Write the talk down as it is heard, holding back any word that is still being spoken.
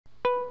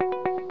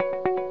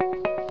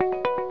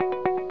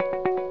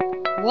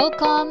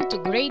Welcome to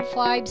Grade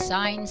 5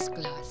 Science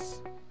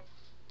class.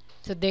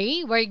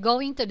 Today we're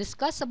going to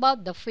discuss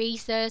about the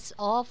phases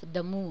of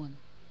the moon.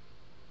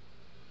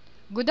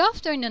 Good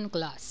afternoon,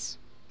 class.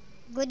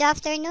 Good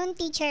afternoon,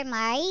 Teacher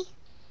Mai.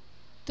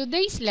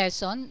 Today's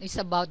lesson is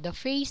about the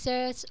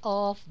phases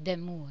of the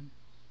moon.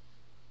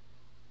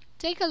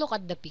 Take a look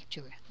at the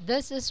picture.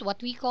 This is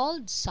what we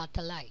call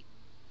satellite.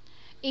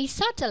 A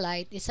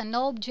satellite is an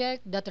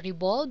object that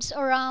revolves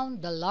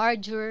around the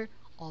larger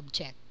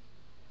object.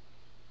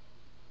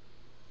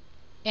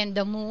 And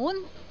the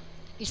moon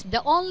is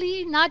the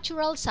only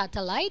natural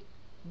satellite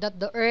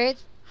that the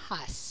Earth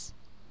has.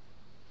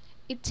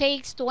 It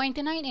takes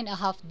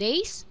 29.5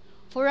 days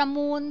for a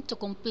moon to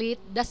complete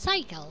the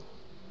cycle.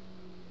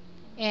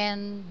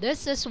 And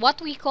this is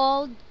what we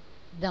call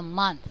the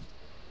month.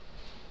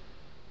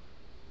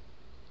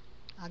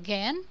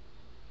 Again,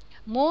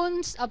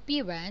 moon's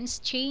appearance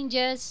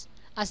changes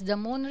as the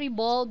moon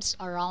revolves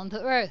around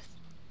the Earth.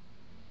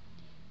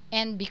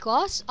 And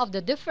because of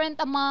the different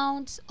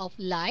amounts of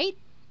light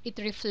it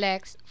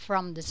reflects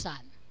from the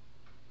sun.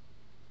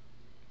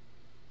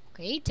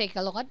 Okay, take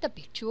a look at the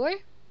picture.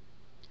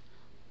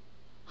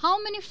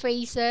 How many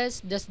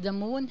phases does the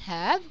moon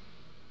have?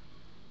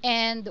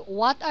 And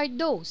what are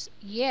those?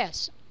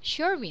 Yes,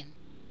 Sherwin.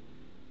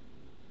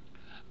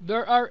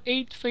 There are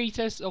 8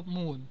 phases of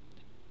moon.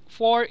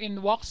 4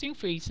 in waxing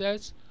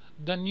phases,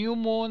 the new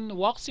moon,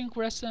 waxing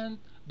crescent,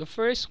 the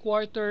first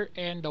quarter,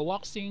 and the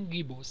waxing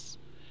gibbous.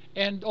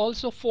 And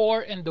also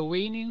 4 in the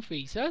waning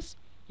phases,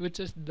 which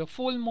is the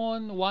full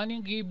moon,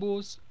 waning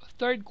gibbous,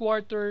 third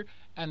quarter,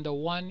 and the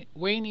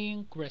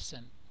waning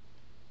crescent.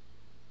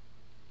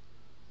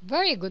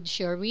 Very good,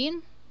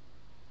 Sherwin.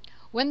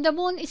 When the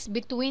moon is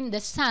between the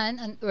sun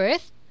and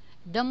earth,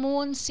 the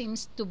moon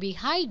seems to be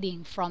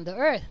hiding from the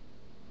earth.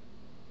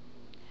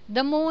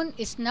 The moon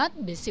is not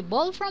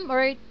visible from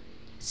earth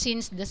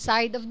since the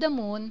side of the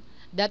moon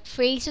that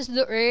faces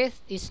the earth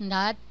is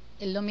not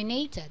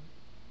illuminated.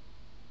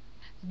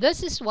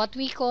 This is what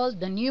we call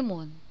the new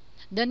moon.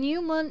 The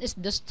new moon is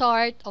the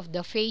start of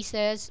the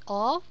phases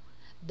of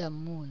the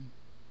moon.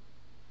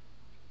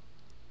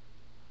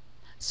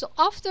 So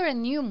after a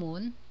new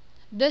moon,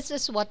 this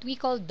is what we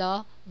call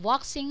the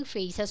waxing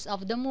phases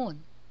of the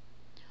moon.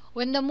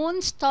 When the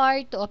moon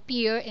starts to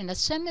appear in a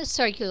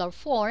semicircular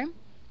form,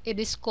 it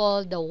is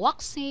called the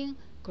waxing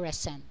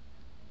crescent.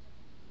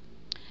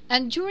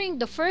 And during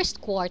the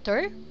first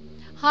quarter,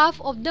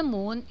 half of the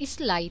moon is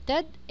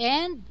lighted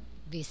and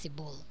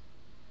visible.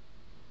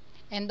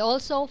 And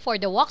also for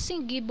the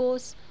waxing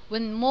gibbous,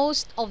 when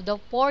most of the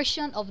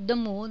portion of the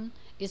moon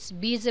is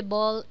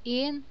visible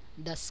in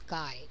the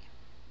sky.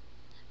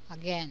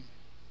 Again,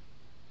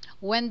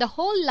 when the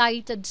whole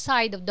lighted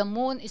side of the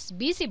moon is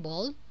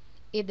visible,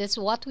 it is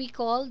what we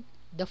call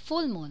the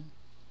full moon.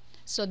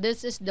 So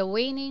this is the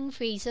waning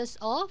phases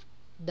of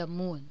the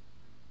moon.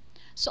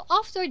 So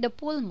after the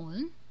full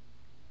moon,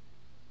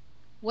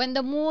 when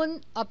the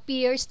moon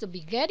appears to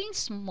be getting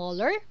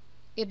smaller,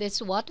 it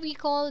is what we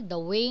call the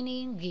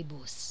waning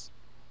gibbous.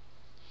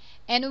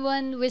 And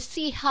when we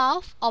see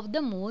half of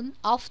the moon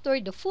after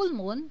the full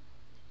moon,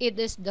 it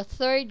is the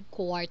third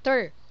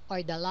quarter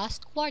or the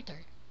last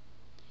quarter.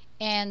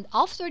 And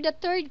after the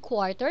third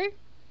quarter,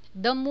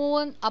 the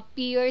moon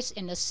appears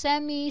in a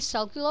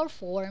semicircular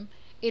form.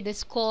 It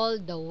is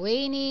called the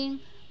waning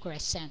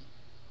crescent.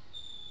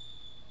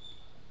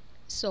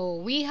 So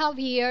we have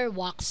here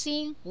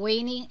waxing,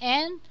 waning,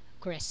 and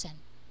crescent.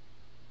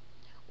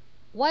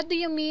 What do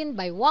you mean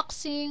by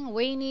waxing,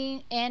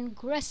 waning, and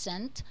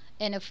crescent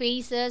in the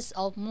phases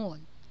of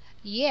moon?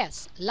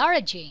 Yes, Lara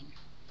Jane.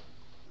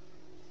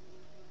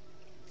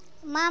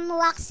 Ma'am,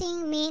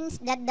 waxing means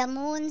that the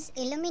moon's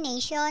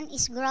illumination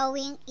is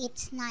growing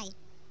each night.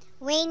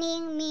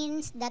 Waning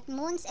means that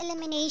moon's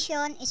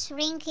illumination is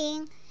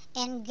shrinking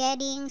and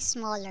getting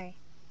smaller.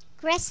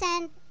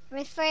 Crescent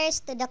refers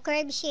to the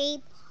curved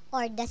shape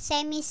or the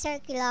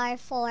semicircular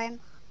form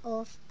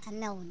of a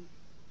moon.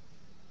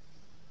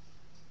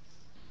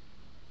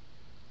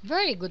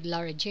 Very good,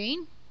 Lara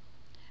Jane.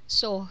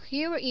 So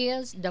here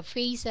is the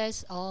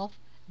phases of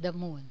the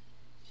moon.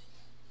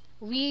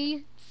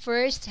 We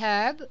first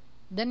have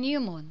the new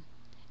moon,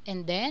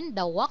 and then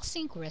the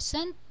waxing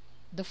crescent,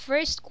 the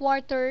first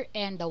quarter,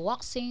 and the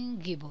waxing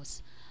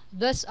gibbous.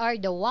 Those are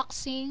the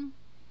waxing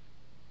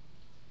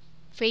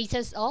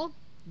phases of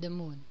the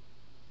moon.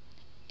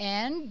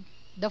 And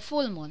the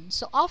full moon.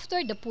 So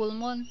after the full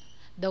moon,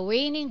 the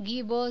waning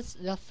gibbous,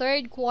 the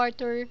third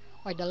quarter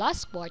or the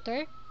last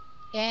quarter,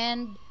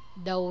 and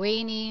the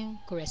waning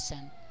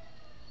crescent.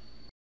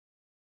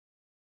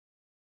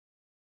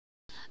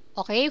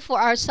 Okay, for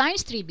our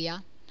science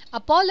trivia,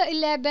 Apollo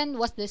 11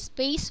 was the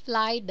space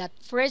flight that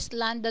first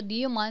landed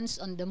humans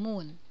on the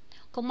moon.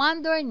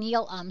 Commander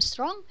Neil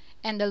Armstrong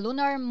and the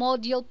lunar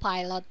module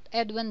pilot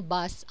Edwin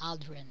Buzz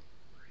Aldrin.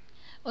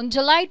 On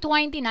July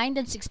 29,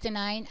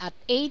 1969 at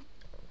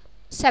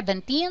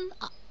 8:17,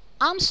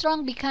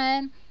 Armstrong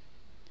became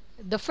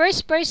the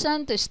first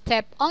person to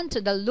step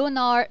onto the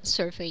lunar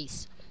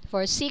surface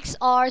for 6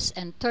 hours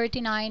and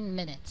 39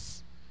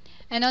 minutes.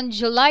 And on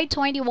July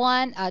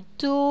 21 at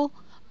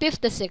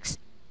 2:56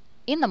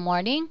 in the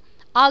morning,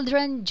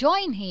 Aldrin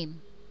joined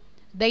him.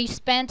 They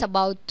spent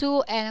about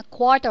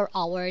 2.25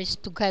 hours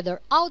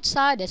together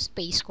outside the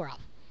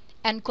spacecraft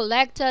and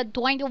collected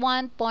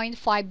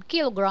 21.5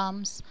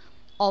 kilograms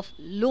of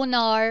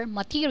lunar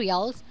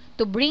materials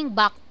to bring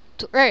back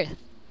to Earth.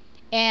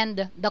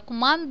 And the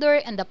commander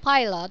and the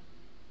pilot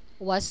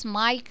was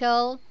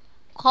Michael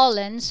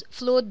Collins,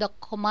 flew the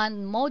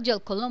command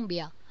module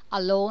Columbia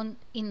alone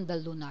in the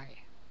lunar.